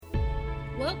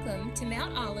Welcome to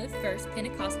Mount Olive First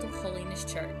Pentecostal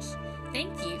Holiness Church.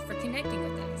 Thank you for connecting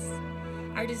with us.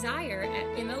 Our desire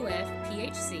at MOF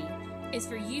PHC is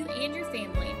for you and your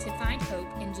family to find hope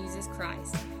in Jesus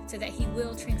Christ so that He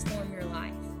will transform your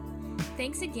life.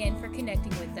 Thanks again for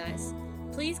connecting with us.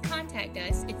 Please contact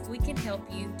us if we can help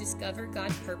you discover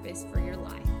God's purpose for your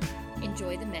life.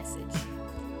 Enjoy the message.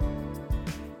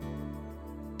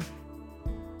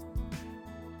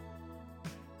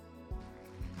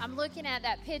 I'm looking at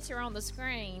that picture on the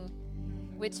screen,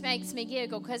 which makes me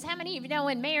giggle, because how many of you know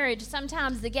in marriage,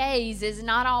 sometimes the gaze is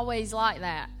not always like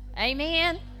that?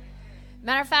 Amen?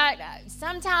 Matter of fact,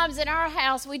 sometimes in our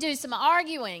house, we do some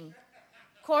arguing.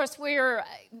 Of course, we're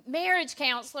marriage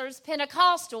counselors,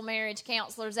 Pentecostal marriage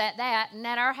counselors at that, and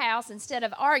at our house, instead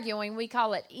of arguing, we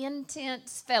call it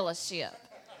intense fellowship.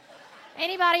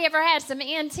 Anybody ever had some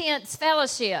intense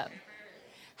fellowship?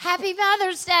 Happy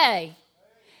Mother's Day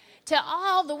to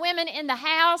all the women in the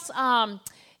house,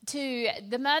 to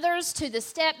the mothers, to the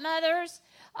stepmothers,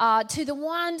 to the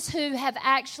ones who have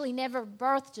actually never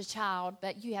birthed a child,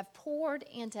 but you have poured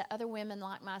into other women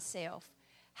like myself.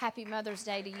 Happy Mother's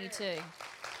Day to you too.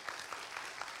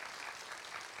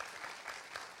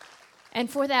 And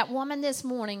for that woman this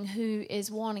morning who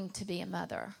is wanting to be a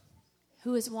mother,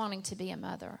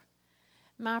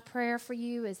 my prayer for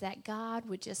you is that God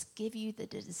would just give you the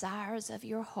desires of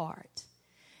your heart.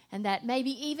 And that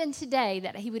maybe even today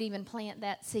that He would even plant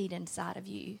that seed inside of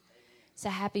you. So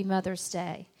happy Mother's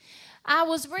Day. I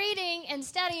was reading and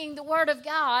studying the Word of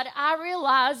God. I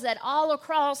realized that all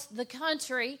across the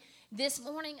country this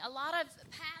morning, a lot of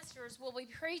pastors will be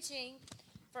preaching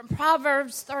from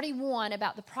Proverbs 31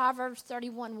 about the Proverbs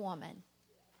 31 woman,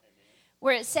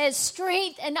 where it says,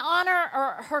 strength and honor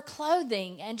are her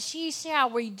clothing, and she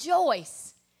shall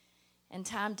rejoice in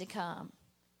time to come.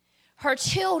 Her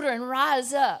children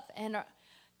rise up and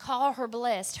call her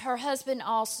blessed. Her husband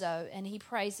also, and he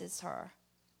praises her.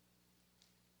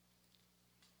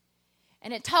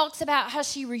 And it talks about how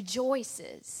she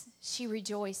rejoices. She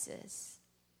rejoices.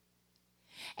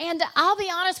 And I'll be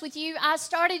honest with you, I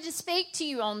started to speak to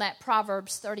you on that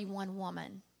Proverbs 31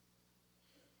 woman.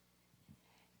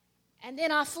 And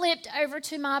then I flipped over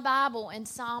to my Bible in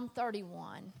Psalm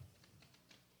 31.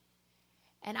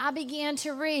 And I began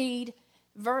to read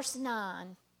verse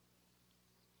 9,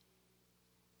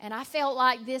 and I felt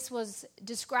like this was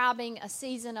describing a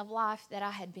season of life that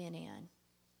I had been in.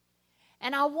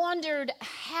 And I wondered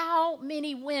how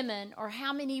many women or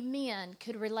how many men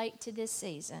could relate to this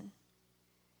season.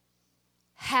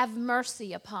 Have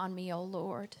mercy upon me, O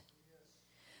Lord,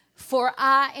 for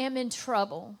I am in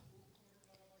trouble.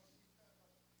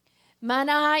 Mine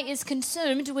eye is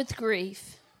consumed with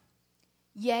grief,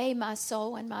 yea, my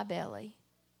soul and my belly.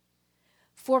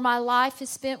 For my life is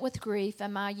spent with grief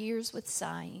and my years with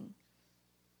sighing.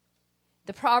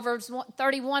 The Proverbs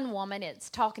 31 woman, it's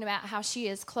talking about how she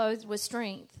is clothed with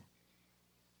strength.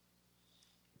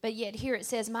 But yet here it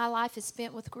says, my life is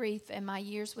spent with grief and my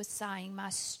years with sighing. My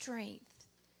strength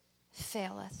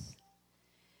faileth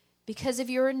because of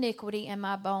your iniquity, and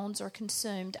my bones are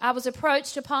consumed. I was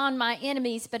approached upon my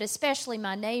enemies, but especially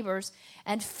my neighbors,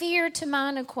 and feared to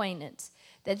mine acquaintance,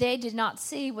 that they did not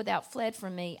see without fled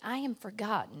from me. I am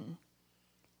forgotten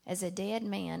as a dead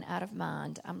man out of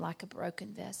mind. I'm like a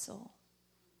broken vessel.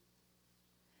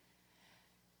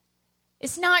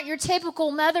 It's not your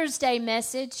typical Mother's Day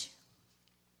message,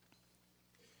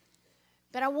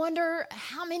 but I wonder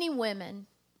how many women,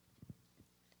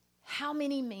 how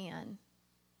many men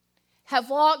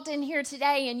have walked in here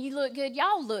today and you look good.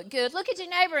 Y'all look good. Look at your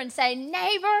neighbor and say,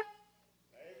 neighbor.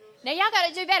 Now, y'all got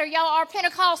to do better. Y'all are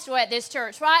Pentecostal at this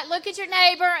church, right? Look at your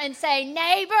neighbor and say,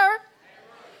 neighbor,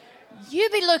 you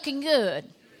be looking good.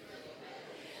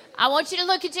 I want you to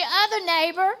look at your other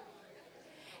neighbor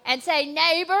and say,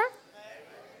 neighbor,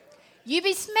 you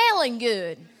be smelling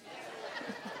good.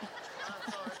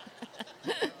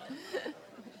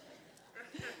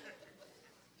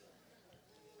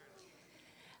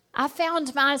 I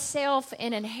found myself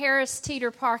in a Harris Teeter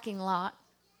parking lot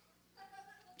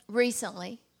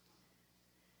recently.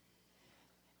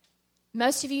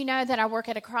 Most of you know that I work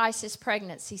at a crisis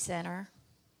pregnancy center.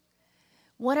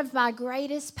 One of my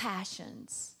greatest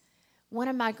passions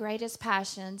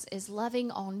is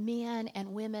loving on men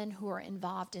and women who are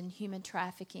involved in human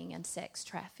trafficking and sex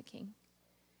trafficking.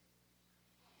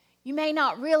 You may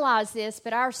not realize this,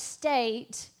 but our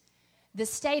state, the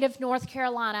state of North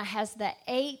Carolina, has the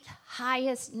 8th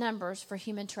highest numbers for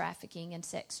human trafficking and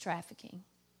sex trafficking.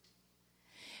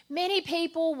 Many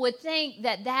people would think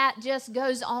that that just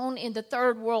goes on in the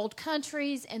third world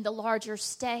countries and the larger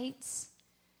states.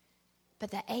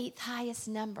 But the 8th highest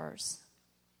numbers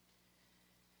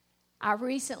I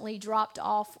recently dropped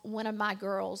off one of my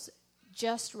girls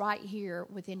just right here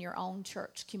within your own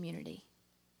church community.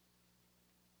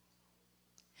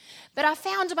 But I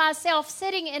found myself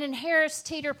sitting in a Harris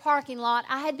Teeter parking lot.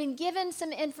 I had been given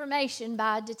some information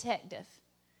by a detective.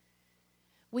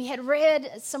 We had read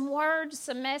some words,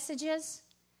 some messages,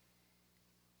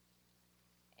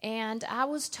 and I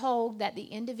was told that the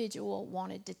individual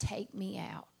wanted to take me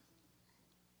out.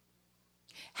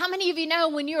 How many of you know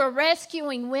when you are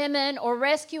rescuing women or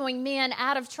rescuing men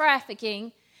out of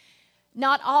trafficking,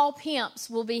 not all pimps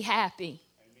will be happy?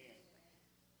 Amen.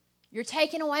 You're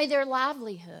taking away their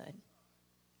livelihood,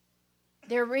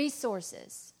 their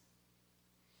resources.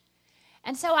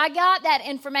 And so I got that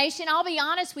information. I'll be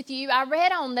honest with you. I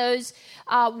read on those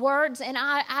words, and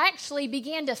I actually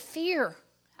began to fear.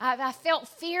 I felt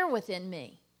fear within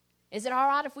me. Is it all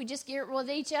right if we just get with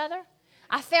each other?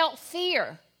 I felt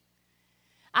fear.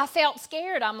 I felt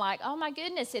scared. I'm like, oh my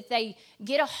goodness, if they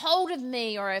get a hold of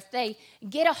me or if they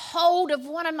get a hold of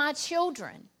one of my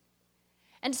children.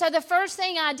 And so the first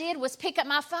thing I did was pick up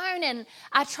my phone and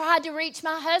I tried to reach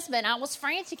my husband. I was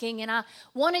franticing and I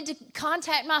wanted to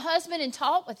contact my husband and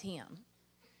talk with him.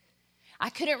 I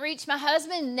couldn't reach my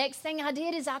husband. The next thing I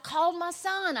did is I called my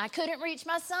son. I couldn't reach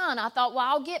my son. I thought, well,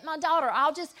 I'll get my daughter.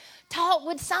 I'll just talk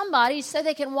with somebody so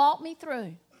they can walk me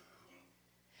through.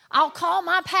 I'll call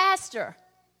my pastor.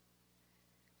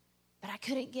 But I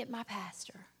couldn't get my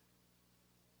pastor.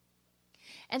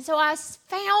 And so I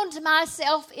found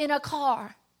myself in a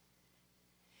car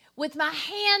with my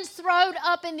hands thrown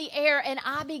up in the air, and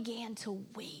I began to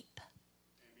weep.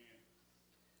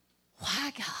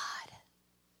 Why, God?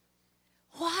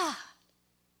 Why?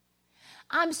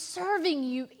 I'm serving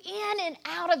you in and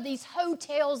out of these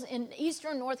hotels in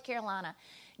eastern North Carolina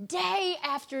day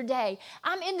after day.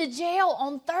 I'm in the jail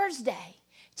on Thursday,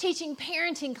 teaching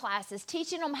parenting classes,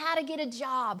 teaching them how to get a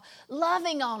job,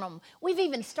 loving on them. We've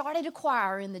even started a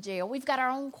choir in the jail. We've got our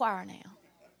own choir now.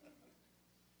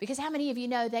 Because how many of you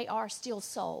know they are still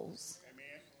souls?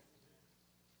 Amen.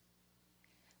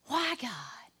 Why, God?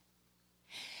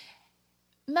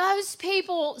 Most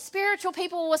people, spiritual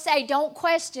people will say, don't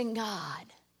question God.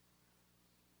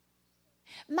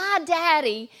 My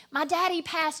daddy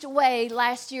passed away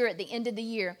last year at the end of the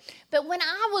year. But when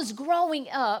I was growing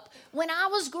up,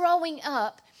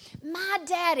 my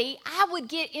daddy, I would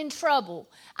get in trouble.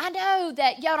 I know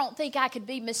that y'all don't think I could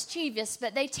be mischievous,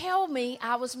 but they tell me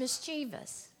I was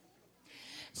mischievous.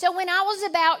 So when I was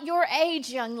about your age,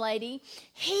 young lady,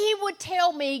 he would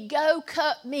tell me, go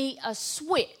cut me a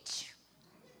switch.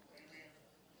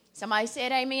 Somebody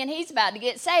said amen. He's about to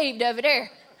get saved over there.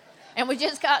 And we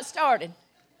just got started.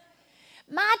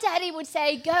 My daddy would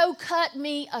say, go cut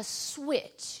me a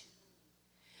switch.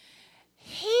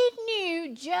 He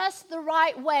knew just the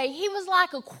right way. He was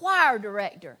like a choir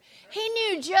director. He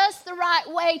knew just the right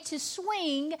way to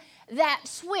swing that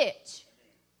switch.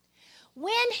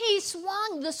 When he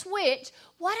swung the switch,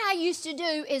 what I used to do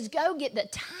is go get the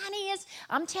tiniest,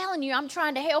 I'm telling you, I'm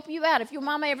trying to help you out. If your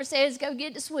mama ever says, go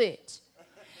get the switch.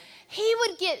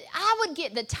 I would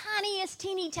get the tiniest,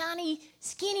 teeny tiny,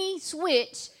 skinny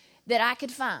switch that I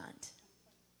could find.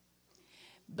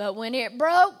 But when it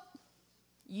broke,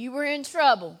 you were in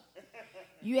trouble.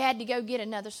 You had to go get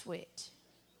another switch.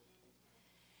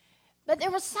 But there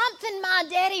was something my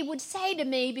daddy would say to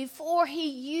me before he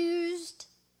used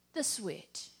the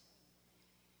switch.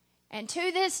 And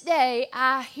to this day,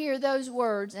 I hear those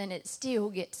words and it still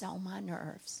gets on my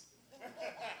nerves.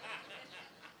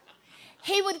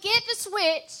 He would get the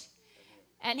switch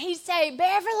and he'd say,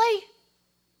 Beverly,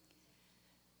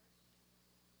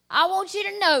 I want you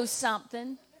to know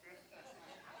something.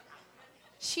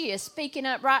 She is speaking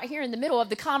up right here in the middle of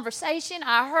the conversation.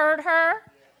 I heard her.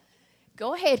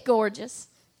 Go ahead, gorgeous.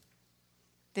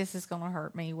 This is going to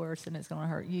hurt me worse than it's going to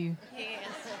hurt you.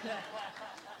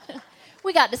 Yes.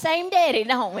 We got the same daddy,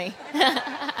 don't we?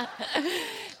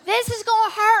 This is going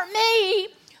to hurt me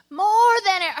more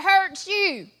than it hurts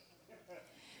you.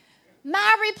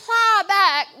 My reply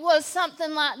back was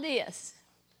something like this.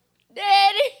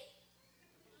 Daddy,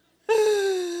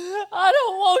 I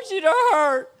don't want you to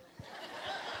hurt.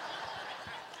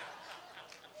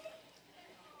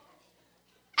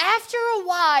 After a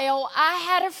while, I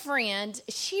had a friend.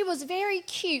 She was very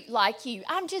cute like you.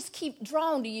 I'm just keep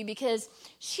drawn to you because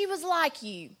she was like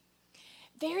you.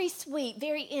 Very sweet,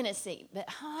 very innocent. But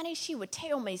honey, she would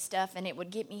tell me stuff and it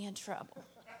would get me in trouble.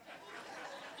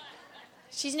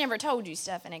 She's never told you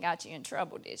stuff and it got you in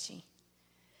trouble, did she?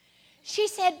 She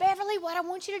said, Beverly, what I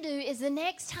want you to do is the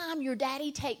next time your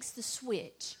daddy takes the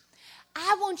switch,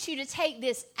 I want you to take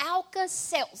this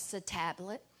Alka-Seltzer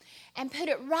tablet and put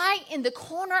it right in the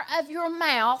corner of your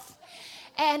mouth.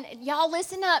 And y'all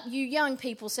listen up, you young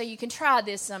people, so you can try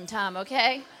this sometime,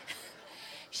 okay?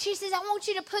 She says, I want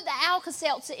you to put the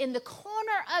Alka-Seltzer in the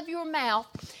corner of your mouth,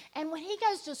 and when he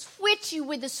goes to switch you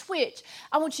with the switch,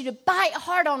 I want you to bite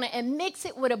hard on it and mix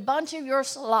it with a bunch of your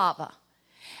saliva.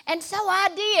 And so I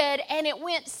did, and it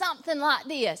went something like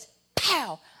this.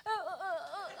 Pow!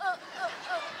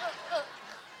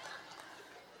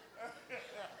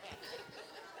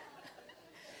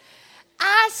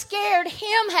 I scared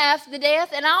him half to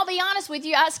death, and I'll be honest with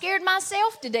you, I scared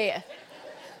myself to death.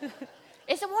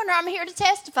 It's a wonder I'm here to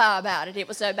testify about it. It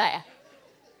was so bad.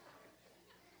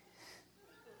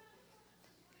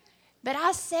 But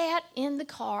I sat in the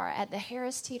car at the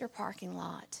Harris Teeter parking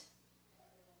lot,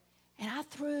 and I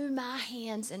threw my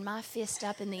hands and my fist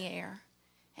up in the air,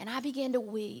 and I began to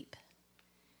weep.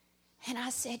 And I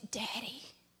said, Daddy,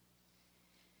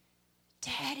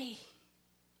 Daddy,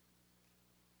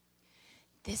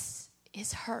 this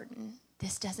is hurting.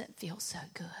 This doesn't feel so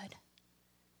good.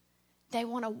 They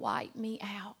want to wipe me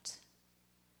out.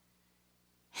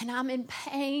 And I'm in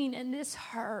pain, and this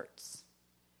hurts.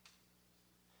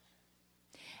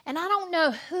 And I don't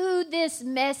know who this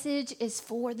message is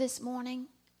for this morning.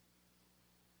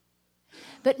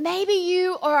 But maybe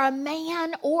you are a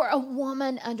man or a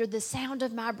woman under the sound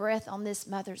of my breath on this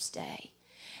Mother's Day.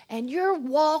 And you're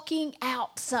walking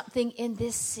out something in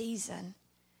this season.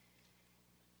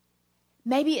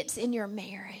 Maybe it's in your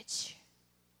marriage.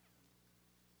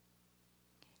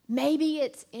 Maybe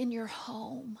it's in your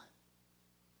home.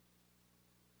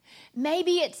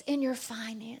 Maybe it's in your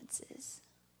finances.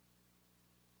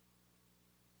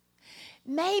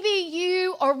 Maybe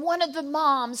you are one of the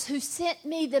moms who sent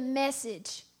me the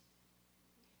message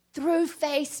through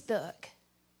Facebook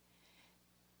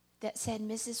that said,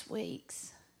 Mrs.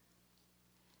 Weeks,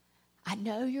 I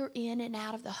know you're in and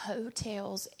out of the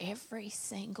hotels every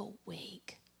single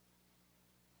week.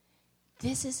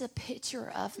 This is a picture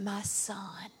of my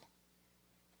son.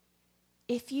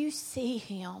 If you see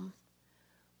him,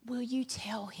 will you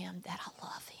tell him that I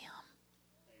love him?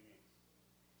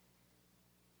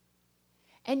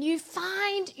 And you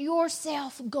find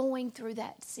yourself going through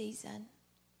that season.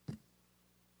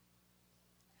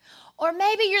 Or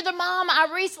maybe you're the mom.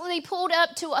 I recently pulled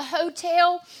up to a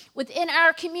hotel within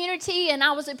our community, and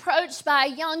I was approached by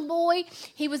a young boy.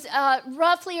 He was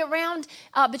roughly around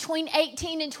between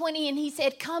 18 and 20, and he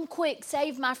said, come quick,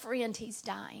 save my friend, he's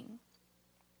dying.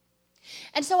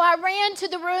 And so I ran to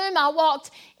the room. I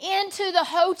walked into the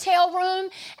hotel room.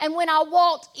 And when I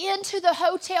walked into the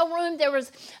hotel room, there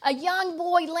was a young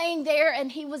boy laying there,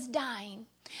 and he was dying.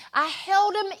 I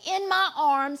held him in my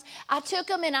arms. I took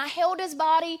him and I held his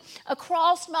body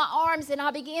across my arms, and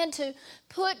I began to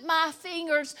put my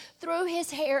fingers through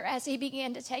his hair as he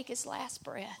began to take his last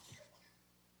breath.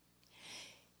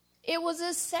 It was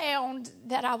a sound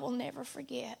that I will never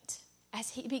forget as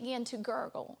he began to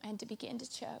gurgle and to begin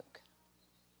to choke.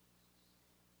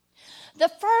 The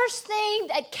first thing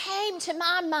that came to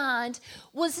my mind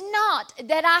was not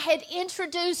that I had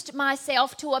introduced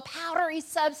myself to a powdery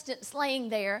substance laying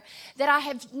there that I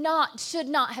should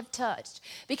not have touched.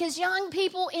 Because young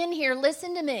people in here,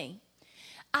 listen to me.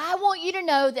 I want you to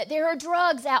know that there are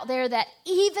drugs out there that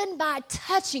even by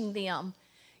touching them,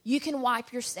 you can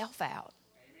wipe yourself out.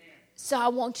 Amen. So I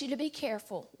want you to be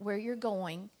careful where you're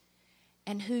going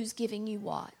and who's giving you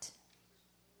what.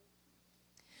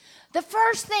 The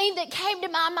first thing that came to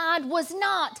my mind was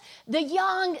not the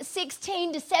young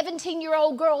 16 to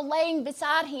 17-year-old girl laying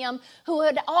beside him who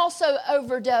had also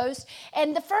overdosed.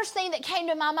 And the first thing that came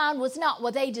to my mind was not,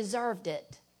 well, they deserved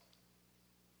it.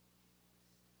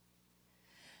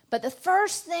 But the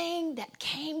first thing that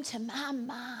came to my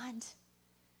mind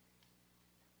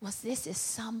was, this is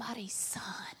somebody's son.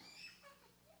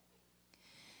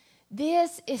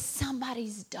 This is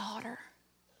somebody's daughter.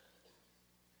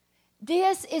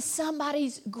 This is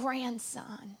somebody's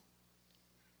grandson.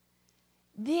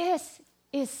 This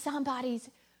is somebody's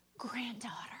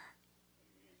granddaughter.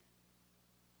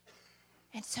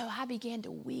 And so I began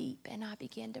to weep and I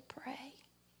began to pray.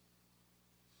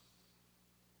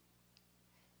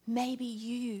 Maybe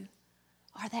you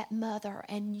are that mother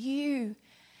and you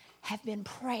have been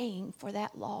praying for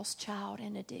that lost child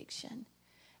in addiction,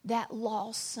 that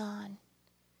lost son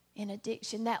in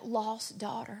addiction, that lost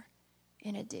daughter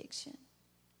in addiction.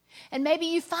 And maybe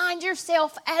you find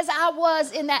yourself, as I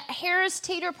was, in that Harris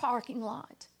Teeter parking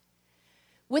lot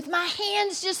with my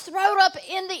hands just thrown up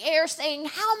in the air saying,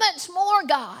 how much more,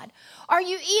 God? Are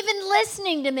you even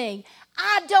listening to me?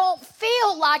 I don't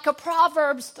feel like a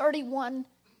Proverbs 31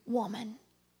 woman.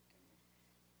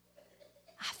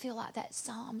 I feel like that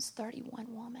Psalms 31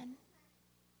 woman.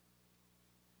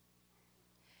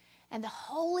 And the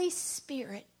Holy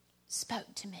Spirit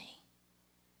spoke to me.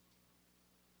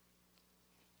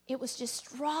 It was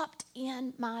just dropped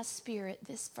in my spirit,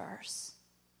 this verse.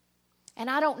 And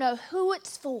I don't know who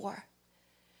it's for,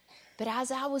 but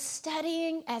as I was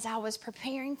studying, as I was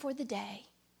preparing for the day,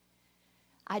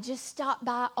 I just stopped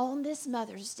by on this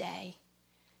Mother's Day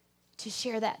to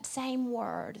share that same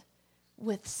word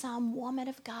with some woman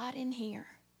of God in here,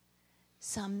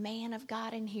 some man of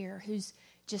God in here who's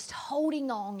just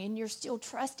holding on and you're still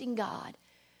trusting God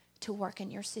to work in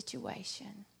your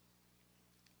situation.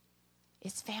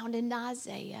 It's found in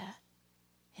Isaiah,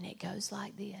 and it goes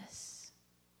like this.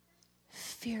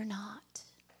 Fear not.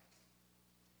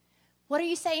 What are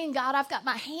you saying, God? I've got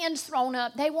my hands thrown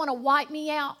up. They want to wipe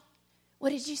me out. What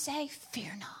did you say?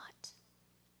 Fear not.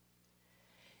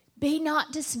 Be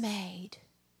not dismayed,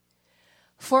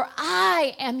 for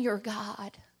I am your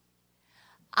God.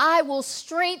 I will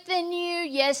strengthen you.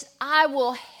 Yes, I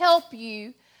will help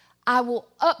you. I will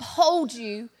uphold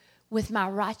you with my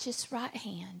righteous right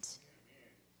hand.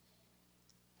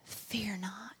 Fear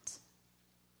not.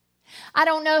 I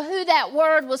don't know who that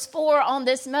word was for on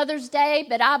this Mother's Day,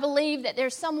 but I believe that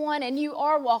there's someone and you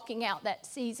are walking out that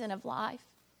season of life.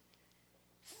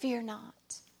 Fear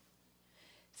not.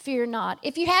 Fear not.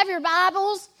 If you have your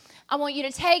Bibles, I want you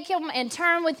to take them and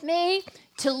turn with me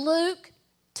to Luke.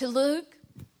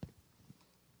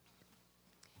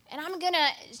 And I'm going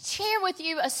to share with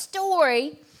you a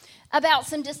story about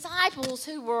some disciples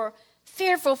who were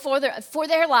fearful for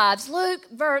their lives. Luke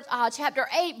chapter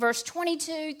 8, verse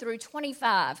 22 through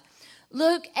 25.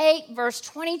 Luke 8, verse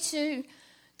 22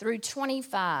 through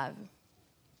 25.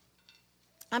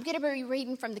 I'm going to be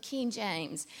reading from the King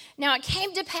James. Now it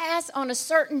came to pass on a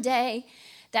certain day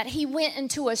that he went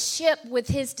into a ship with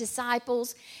his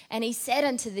disciples, and he said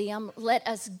unto them, Let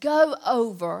us go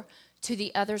over to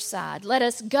the other side. Let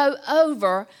us go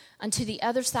over unto the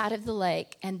other side of the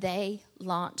lake. And they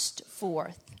launched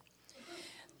forth.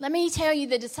 Let me tell you,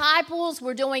 the disciples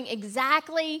were doing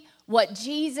exactly what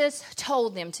Jesus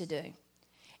told them to do.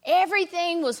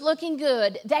 Everything was looking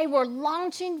good. They were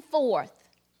launching forth.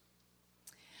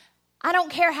 I don't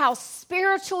care how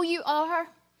spiritual you are,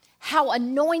 how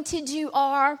anointed you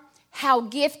are, how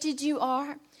gifted you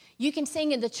are. You can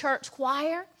sing in the church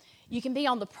choir. You can be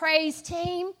on the praise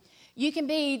team. You can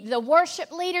be the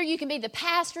worship leader. You can be the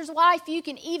pastor's wife. You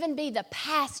can even be the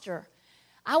pastor.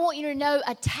 I want you to know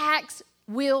attacks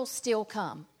will still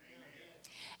come.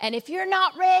 And if you're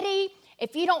not ready,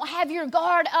 if you don't have your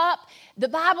guard up, the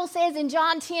Bible says in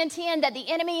John 10:10 that the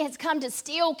enemy has come to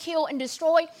steal, kill, and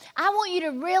destroy. I want you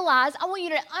to realize, I want you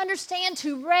to understand,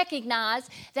 to recognize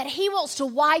that he wants to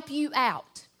wipe you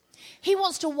out. He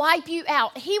wants to wipe you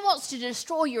out. He wants to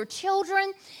destroy your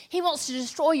children. He wants to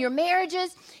destroy your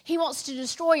marriages. He wants to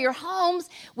destroy your homes,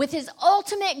 with his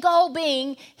ultimate goal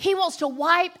being he wants to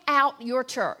wipe out your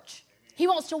church. He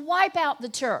wants to wipe out the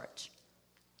church.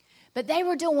 But they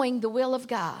were doing the will of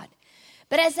God.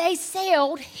 But as they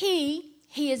sailed, he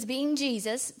is being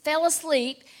Jesus, fell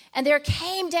asleep, and there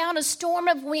came down a storm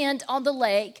of wind on the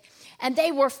lake, and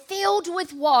they were filled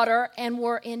with water and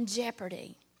were in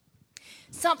jeopardy.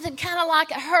 Something kind of like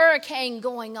a hurricane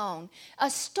going on, a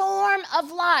storm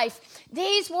of life.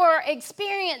 These were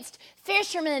experienced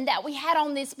fishermen that we had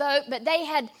on this boat, but they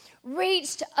had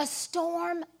reached a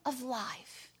storm of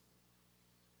life.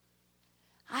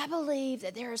 I believe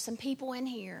that there are some people in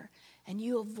here, and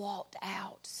you have walked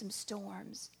out some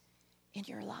storms in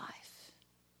your life.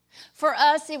 For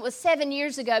us, it was 7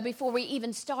 years ago before we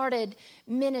even started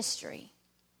ministry.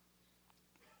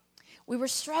 We were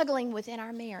struggling within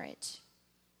our marriage.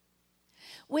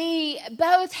 We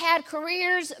both had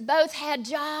careers, both had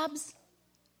jobs.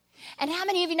 And how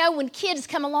many of you know when kids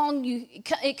come along,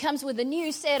 it comes with a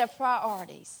new set of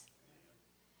priorities?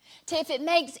 If it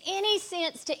makes any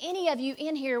sense to any of you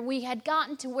in here, we had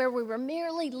gotten to where we were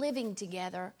merely living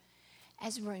together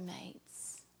as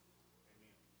roommates.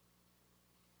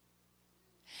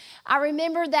 I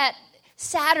remember that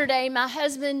Saturday, my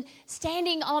husband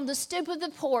standing on the stoop of the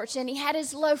porch, and he had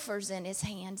his loafers in his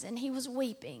hands, and he was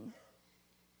weeping.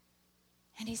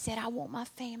 And he said, I want my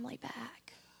family back.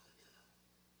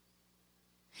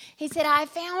 He said, I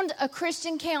found a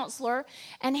Christian counselor,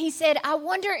 and he said, I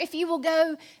wonder if you will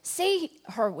go see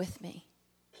her with me.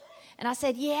 And I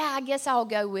said, yeah, I guess I'll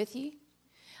go with you.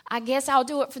 I guess I'll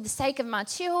do it for the sake of my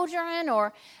children,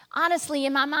 or honestly,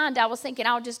 in my mind, I was thinking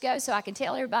I'll just go so I can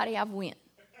tell everybody I've went.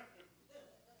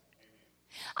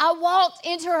 I walked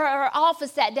into her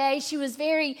office that day. She was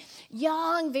very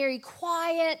young, very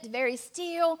quiet, very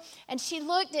still. And she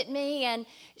looked at me, and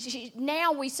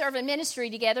now we serve a ministry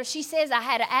together. She says I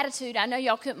had an attitude. I know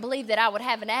y'all couldn't believe that I would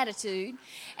have an attitude.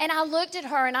 And I looked at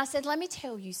her, and I said, let me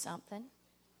tell you something.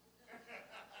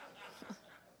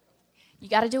 You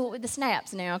got to do it with the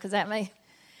snaps now, because that may...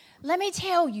 Let me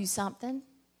tell you something.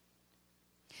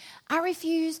 I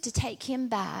refuse to take him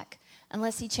back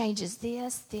unless he changes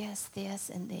this, this, this,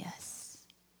 and this.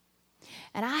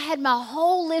 And I had my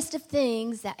whole list of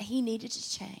things that he needed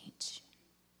to change.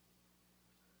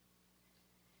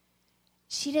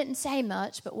 She didn't say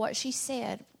much, but what she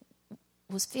said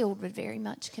was filled with very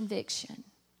much conviction.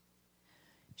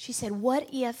 She said, what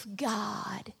if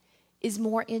God is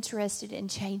more interested in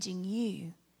changing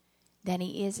you than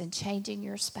he is in changing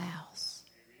your spouse?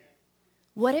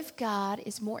 What if God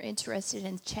is more interested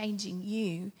in changing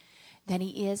you than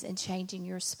he is in changing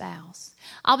your spouse?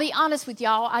 I'll be honest with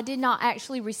y'all, I did not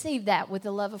actually receive that with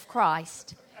the love of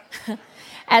Christ.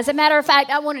 As a matter of fact,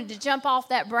 I wanted to jump off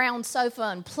that brown sofa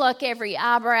and pluck every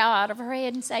eyebrow out of her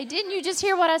head and say, didn't you just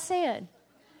hear what I said?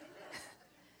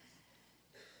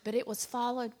 But it was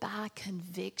followed by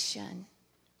conviction.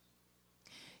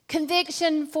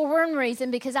 Conviction for one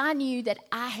reason, because I knew that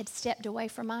I had stepped away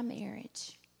from my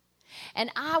marriage.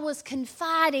 And I was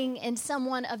confiding in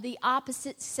someone of the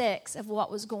opposite sex of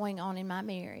what was going on in my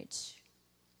marriage.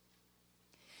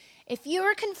 If you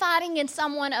are confiding in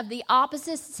someone of the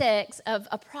opposite sex of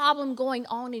a problem going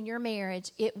on in your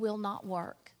marriage, it will not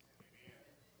work.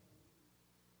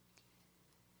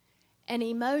 An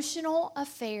emotional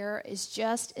affair is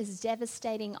just as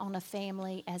devastating on a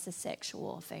family as a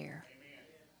sexual affair.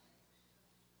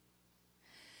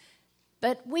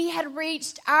 But we had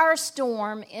reached our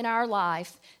storm in our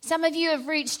life. Some of you have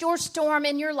reached your storm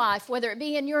in your life, whether it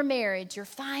be in your marriage, your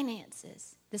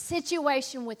finances, the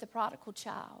situation with the prodigal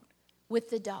child,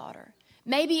 with the daughter.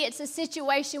 Maybe it's a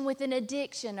situation with an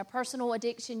addiction, a personal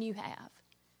addiction you have.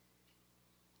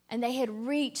 And they had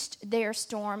reached their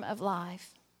storm of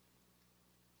life.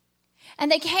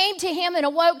 And they came to him and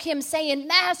awoke him, saying,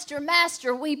 Master,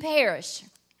 Master, we perish.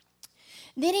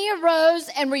 Then he arose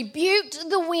and rebuked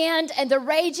the wind and the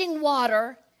raging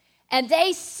water, and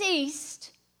they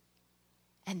ceased,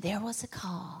 and there was a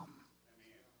calm.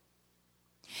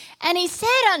 And he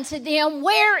said unto them,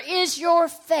 where is your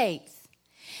faith?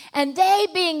 And they,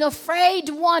 being afraid,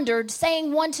 wondered,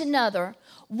 saying one to another,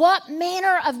 what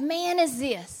manner of man is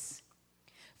this?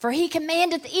 For he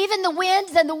commandeth even the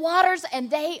winds and the waters,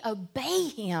 and they obey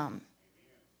him.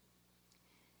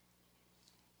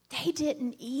 They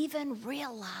didn't even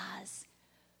realize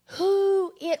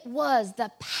who it was, the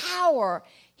power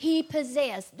he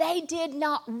possessed. They did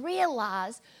not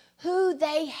realize who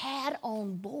they had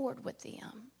on board with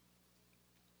them.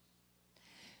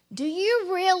 Do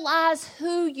you realize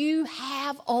who you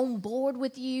have on board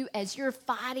with you as you're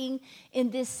fighting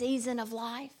in this season of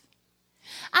life?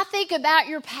 I think about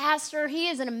your pastor. He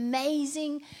is an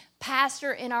amazing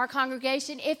pastor in our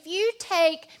congregation. If you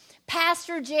take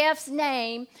Pastor Jeff's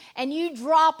name and you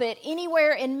drop it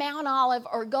anywhere in Mount Olive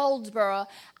or Goldsboro,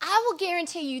 I will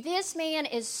guarantee you this man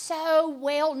is so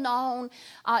well known,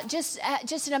 just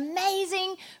an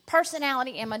amazing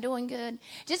personality. Am I doing good?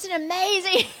 Just an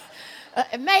amazing,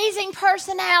 amazing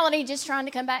personality, just trying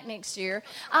to come back next year.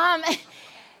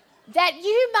 That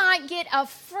you might get a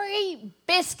free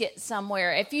biscuit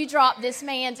somewhere if you drop this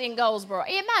man's in Goldsboro.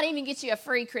 It might even get you a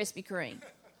free Krispy Kreme.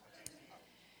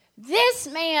 This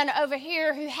man over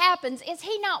here who happens, is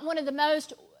he not one of the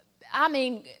most,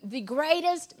 the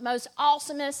greatest, most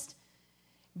awesomest,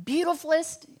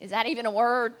 beautifulest, is that even a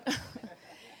word?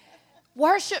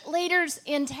 Worship leaders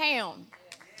in town.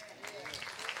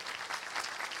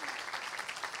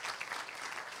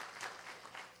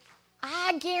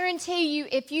 I guarantee you,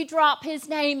 if you drop his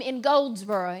name in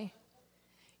Goldsboro,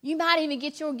 you might even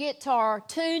get your guitar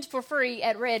tuned for free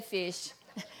at Redfish.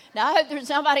 Now, I hope there's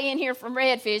somebody in here from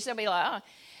Redfish. They'll be like,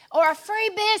 oh. Or a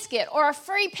free biscuit or a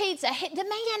free pizza. The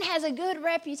man has a good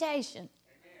reputation.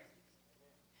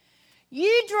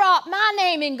 You drop my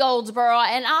name in Goldsboro,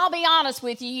 and I'll be honest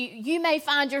with you, you may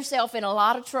find yourself in a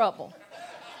lot of trouble.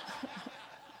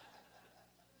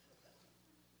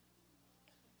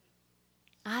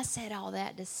 I said all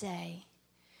that to say,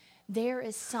 there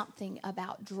is something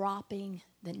about dropping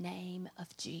the name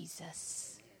of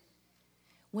Jesus.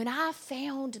 When I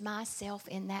found myself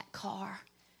in that car,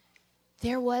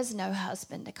 there was no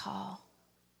husband to call.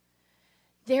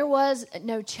 There was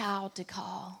no child to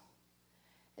call.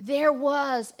 There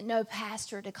was no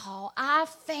pastor to call. I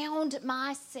found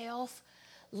myself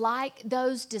like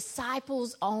those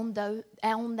disciples on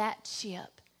that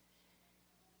ship.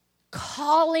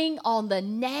 calling on the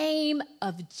name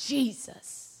of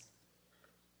Jesus.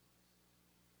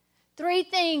 3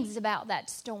 things about that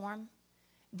storm.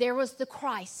 There was the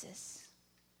crisis.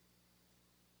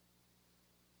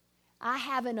 I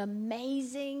have an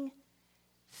amazing,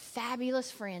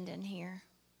 fabulous friend in here.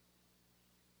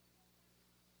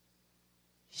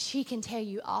 She can tell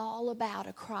you all about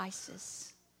a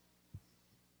crisis.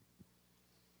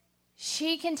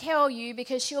 She can tell you,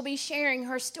 because she'll be sharing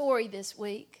her story this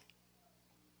week.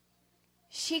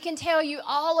 She can tell you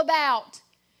all about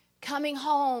coming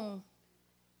home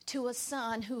to a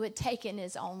son who had taken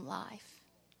his own life.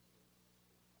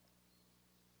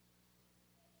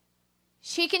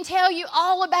 She can tell you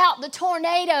all about the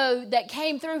tornado that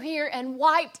came through here and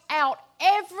wiped out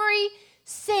every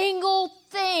single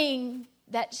thing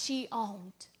that she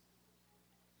owned.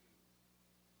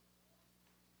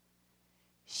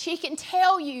 She can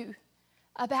tell you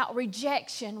about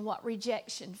rejection, what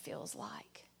rejection feels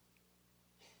like.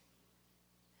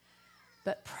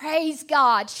 But praise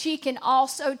God, she can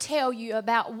also tell you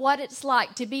about what it's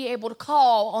like to be able to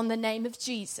call on the name of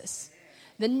Jesus.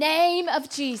 The name of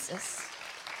Jesus.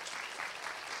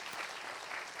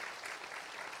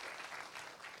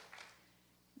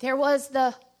 There was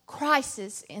the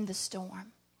crisis in the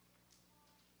storm.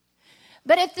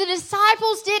 But if the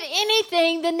disciples did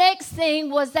anything, the next thing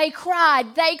was they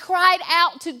cried. They cried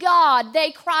out to God.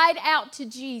 They cried out to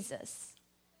Jesus.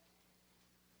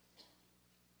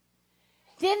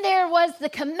 Then there was the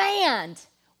command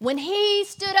when he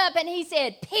stood up and he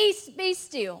said, "Peace, be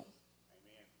still."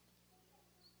 Amen.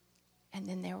 And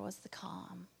then there was the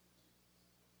calm.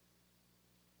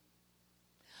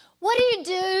 What do you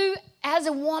do as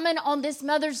a woman on this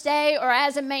Mother's Day, or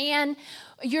as a man?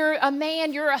 You're a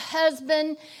man, you're a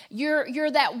husband,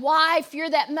 you're that wife, you're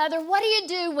that mother. What do you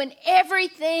do when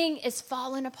everything is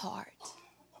falling apart?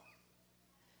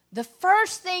 The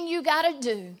first thing you got to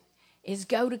do is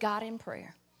go to God in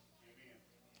prayer.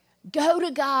 Go to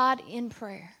God in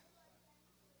prayer.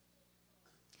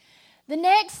 The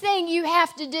next thing you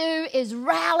have to do is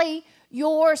rally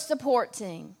your support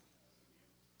team.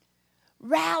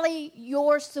 Rally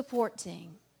your support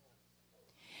team.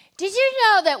 Did you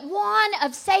know that one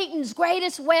of Satan's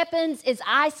greatest weapons is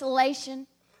isolation?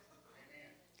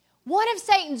 One of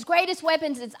Satan's greatest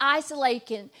weapons is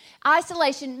isolation,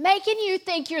 making you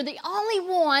think you're the only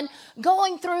one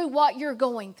going through what you're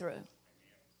going through.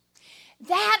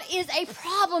 That is a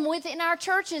problem within our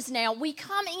churches now. We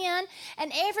come in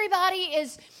and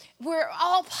we're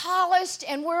all polished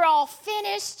and we're all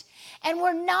finished, and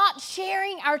we're not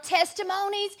sharing our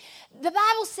testimonies. The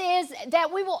Bible says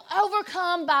that we will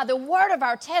overcome by the word of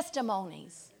our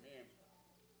testimonies. Amen.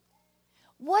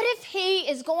 What if he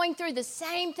is going through the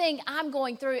same thing I'm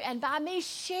going through, and by me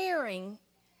sharing,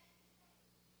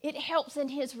 it helps in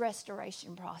his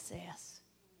restoration process?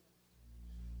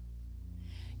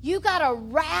 You got to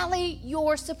rally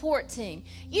your support team.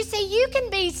 You see, you can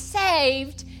be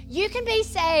saved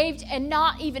and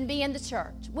not even be in the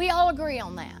church. We all agree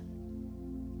on that.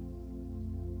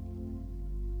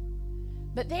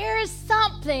 But there is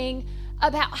something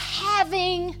about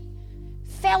having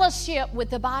fellowship with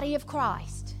the body of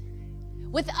Christ,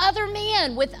 with other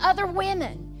men, with other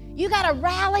women. You got to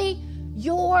rally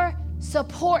your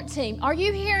support team. Are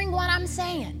you hearing what I'm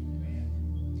saying?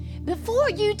 Before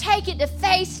you take it to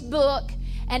Facebook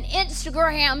and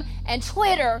Instagram and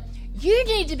Twitter, you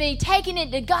need to be taking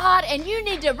it to God, and you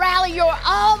need to rally your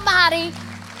almighty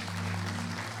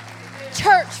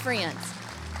church friends.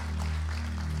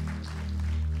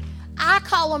 I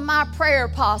call them my prayer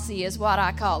posse is what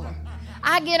I call them.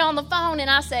 I get on the phone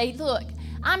and I say, "Look,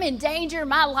 I'm in danger.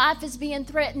 My life is being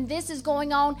threatened. This is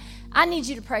going on. I need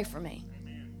you to pray for me."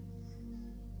 Amen.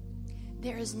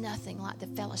 There is nothing like the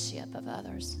fellowship of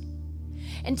others.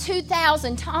 In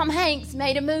 2000, Tom Hanks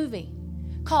made a movie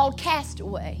called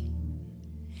Castaway.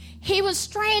 He was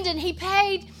stranded. He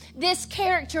paid this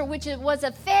character, which was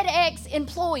a FedEx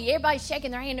employee. Everybody's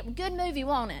shaking their hand. Good movie,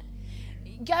 won't it?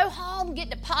 Go home, get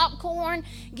the popcorn,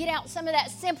 get out some of that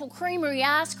Simple Creamery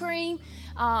ice cream.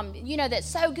 That's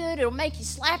so good, it'll make you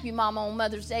slap your mama on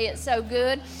Mother's Day. It's so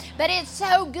good. But it's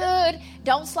so good,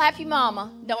 don't slap your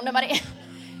mama. Don't nobody...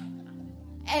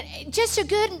 And just a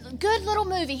good little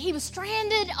movie. He was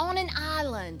stranded on an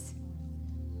island.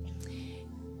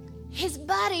 His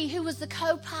buddy, who was the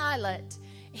co-pilot,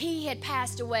 he had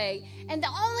passed away. And the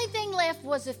only thing left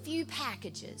was a few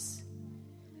packages.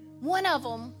 One of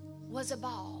them was a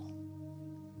ball.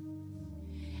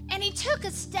 And he took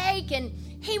a stake, and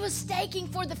he was staking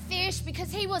for the fish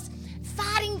because he was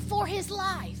fighting for his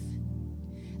life.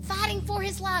 Fighting for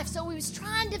his life. So he was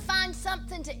trying to find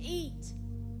something to eat.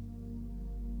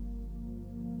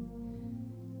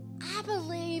 I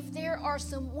believe there are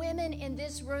some women in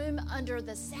this room under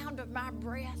the sound of my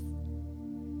breath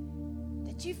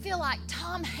that you feel like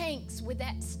Tom Hanks with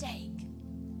that steak.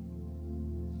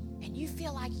 And you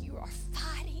feel like you are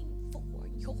fighting for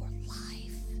your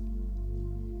life.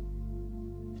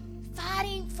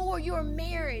 Fighting for your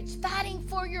marriage, fighting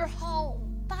for your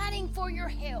home, fighting for your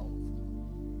health.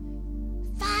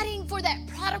 Fighting for that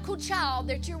prodigal child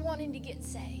that you're wanting to get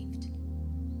saved.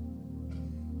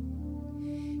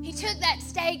 He took that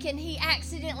steak and he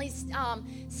accidentally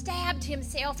stabbed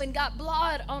himself and got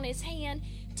blood on his hand,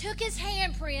 took his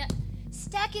handprint,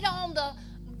 stuck it on the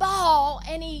ball,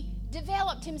 and he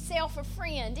developed himself a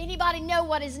friend. Anybody know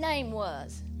what his name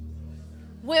was?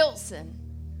 Wilson.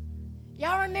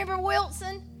 Y'all remember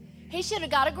Wilson? He should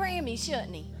have got a Grammy,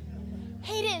 shouldn't he?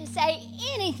 He didn't say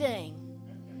anything.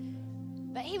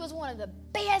 But he was one of the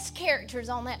best characters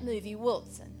on that movie,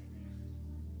 Wilson.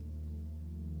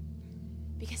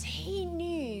 Because he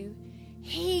knew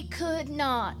he could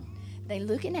not. They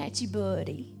looking at you,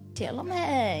 buddy. Tell them,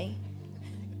 hey.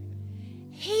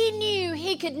 He knew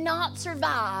he could not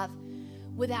survive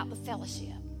without the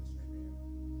fellowship.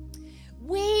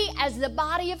 We, as the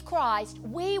body of Christ,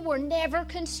 we were never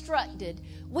constructed.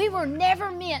 We were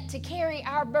never meant to carry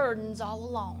our burdens all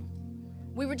alone.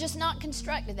 We were just not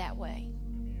constructed that way.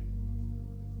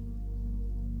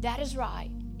 That is right.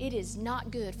 It is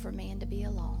not good for man to be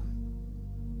alone.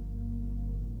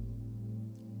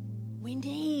 We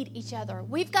need each other.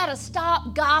 We've got to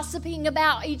stop gossiping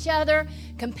about each other,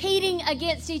 competing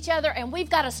against each other, and we've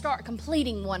got to start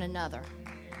completing one another.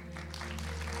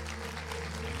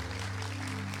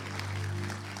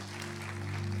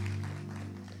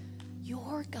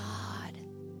 Your God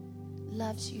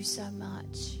loves you so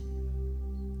much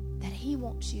that He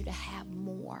wants you to have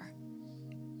more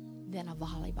than a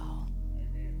volleyball,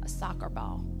 a soccer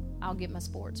ball. I'll get my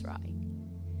sports right.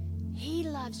 He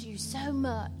loves you so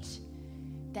much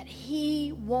that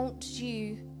He wants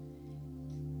you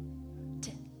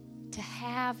to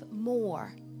have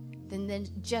more than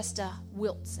just a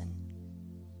Wilson.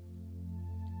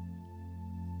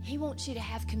 He wants you to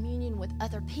have communion with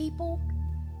other people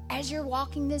as you're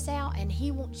walking this out, and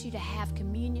He wants you to have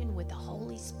communion with the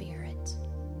Holy Spirit.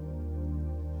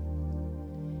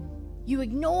 You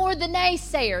ignore the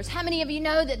naysayers. How many of you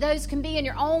know that those can be in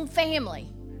your own family?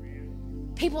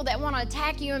 People that want to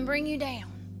attack you and bring you down.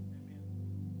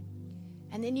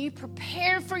 And then you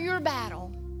prepare for your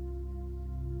battle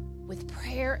with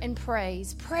prayer and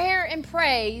praise. Prayer and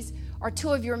praise are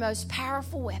two of your most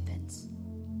powerful weapons.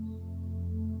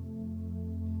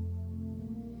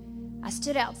 I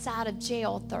stood outside of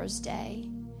jail Thursday,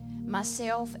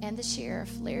 myself and the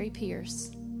sheriff, Larry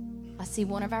Pierce. I see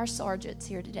one of our sergeants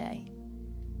here today.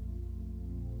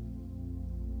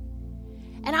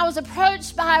 And I was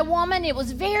approached by a woman. It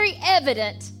was very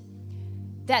evident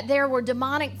that there were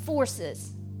demonic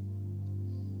forces.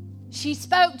 She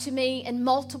spoke to me in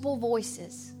multiple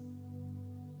voices.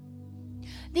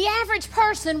 The average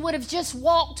person would have just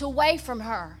walked away from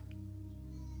her.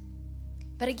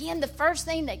 But again, the first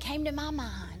thing that came to my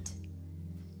mind,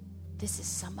 this is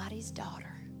somebody's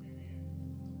daughter.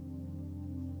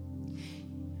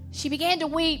 She began to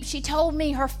weep. She told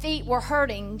me her feet were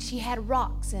hurting. She had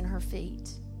rocks in her feet.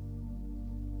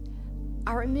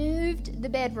 I removed the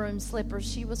bedroom slippers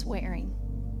she was wearing.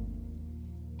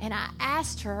 And I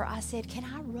asked her, I said, can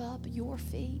I rub your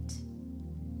feet?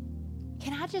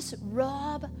 Can I just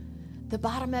rub the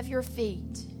bottom of your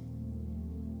feet?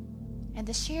 And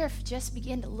the sheriff just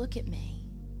began to look at me.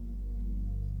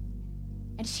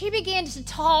 And she began to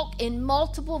talk in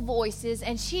multiple voices,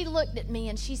 and she looked at me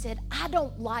and she said, I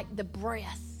don't like the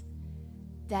breath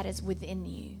that is within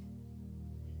you.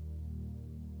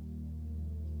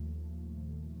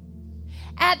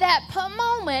 At that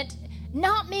moment,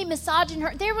 not me massaging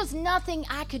her, there was nothing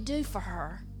I could do for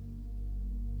her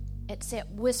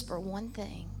except whisper one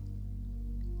thing.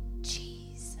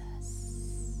 Jesus.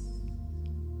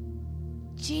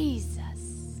 Jesus.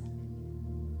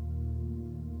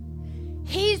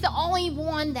 He's the only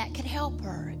one that could help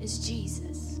her, is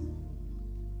Jesus.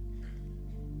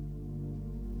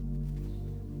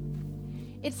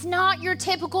 It's not your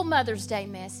typical Mother's Day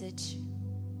message.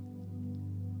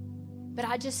 But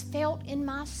I just felt in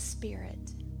my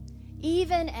spirit,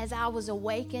 even as I was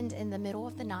awakened in the middle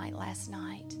of the night last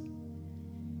night,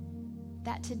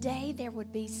 that today there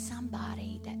would be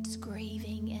somebody that's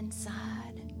grieving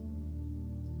inside,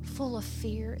 full of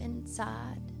fear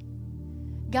inside,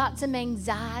 got some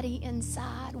anxiety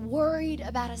inside, worried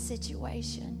about a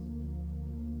situation.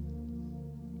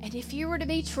 And if you were to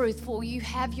be truthful, you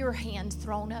have your hands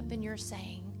thrown up and you're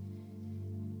saying,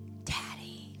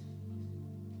 Daddy,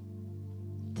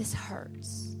 This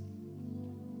hurts.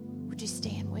 Would you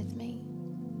stand with me?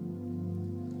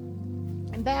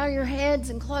 And bow your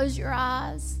heads and close your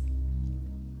eyes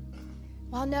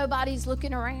while nobody's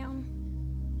looking around.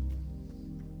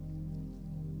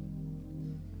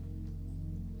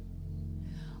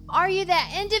 Are you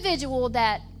that individual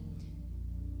that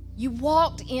you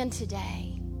walked in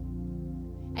today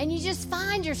and you just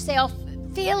find yourself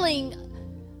feeling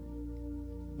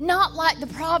not like the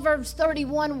Proverbs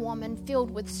 31 woman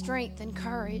filled with strength and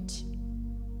courage,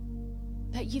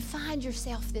 but you find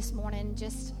yourself this morning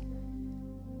just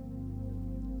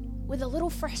with a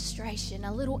little frustration,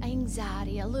 a little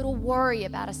anxiety, a little worry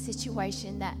about a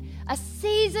situation, a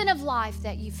season of life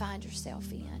that you find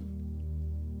yourself in.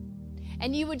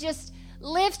 And you would just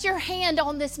lift your hand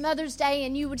on this Mother's Day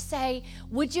and you would say,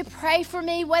 would you pray for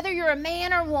me, whether you're a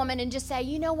man or a woman, and just say,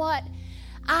 you know what?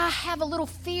 I have a little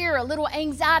fear, a little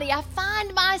anxiety. I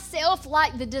find myself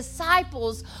like the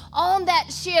disciples on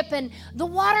that ship, and the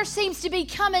water seems to be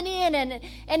coming in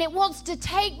and it wants to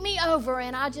take me over.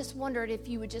 And I just wondered if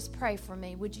you would just pray for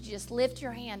me. Would you just lift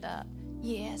your hand up?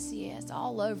 Yes,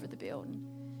 all over the building.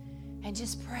 And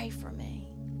just pray for me.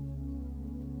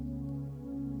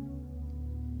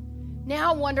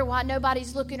 Now I wonder why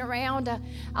nobody's looking around. I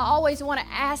always want to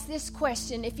ask this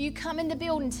question. If you come in the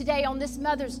building today on this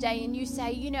Mother's Day and you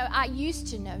say, you know, I used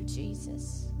to know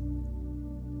Jesus,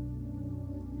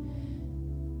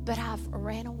 but I've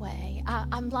ran away.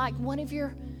 I'm like one of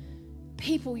your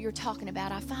people you're talking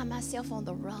about. I find myself on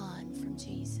the run from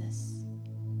Jesus.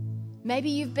 Maybe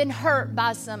you've been hurt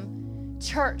by some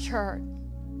church hurt.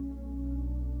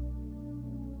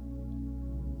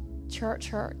 Church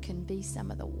hurt can be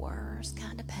some of the worst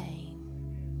kind of pain.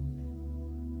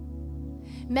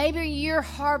 Maybe you're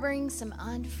harboring some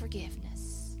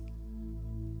unforgiveness,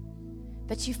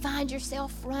 but you find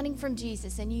yourself running from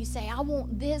Jesus and you say, I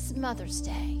want this Mother's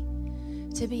Day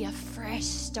to be a fresh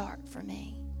start for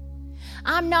me.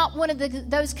 I'm not one of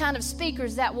those kind of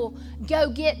speakers that will go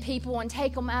get people and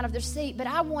take them out of their seat, but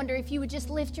I wonder if you would just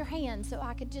lift your hand so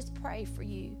I could just pray for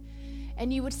you.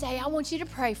 And you would say, I want you to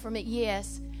pray for me.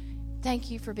 Yes.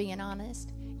 Thank you for being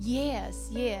honest.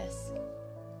 Yes.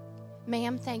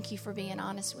 Ma'am, thank you for being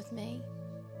honest with me.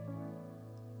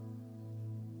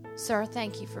 Sir,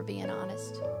 thank you for being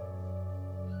honest.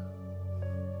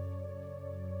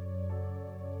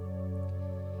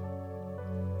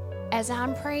 As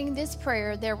I'm praying this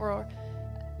prayer, there were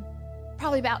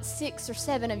probably about 6 or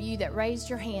 7 of you that raised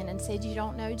your hand and said you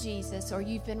don't know Jesus or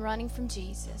you've been running from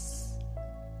Jesus.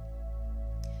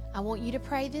 I want you to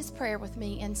pray this prayer with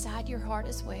me inside your heart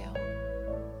as well.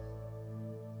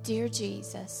 Dear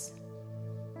Jesus,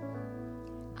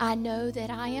 I know that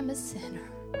I am a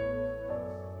sinner.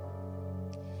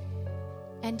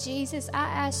 And Jesus, I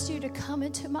ask you to come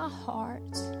into my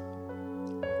heart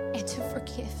and to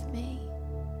forgive me.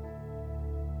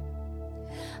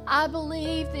 I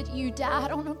believe that you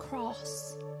died on a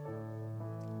cross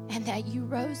and that you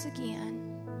rose again.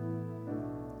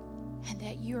 And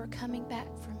that you are coming back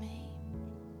for me.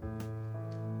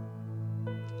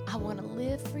 I want to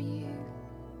live for you.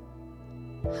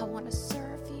 I want to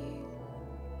serve you.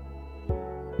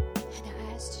 And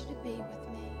I ask you to be with me.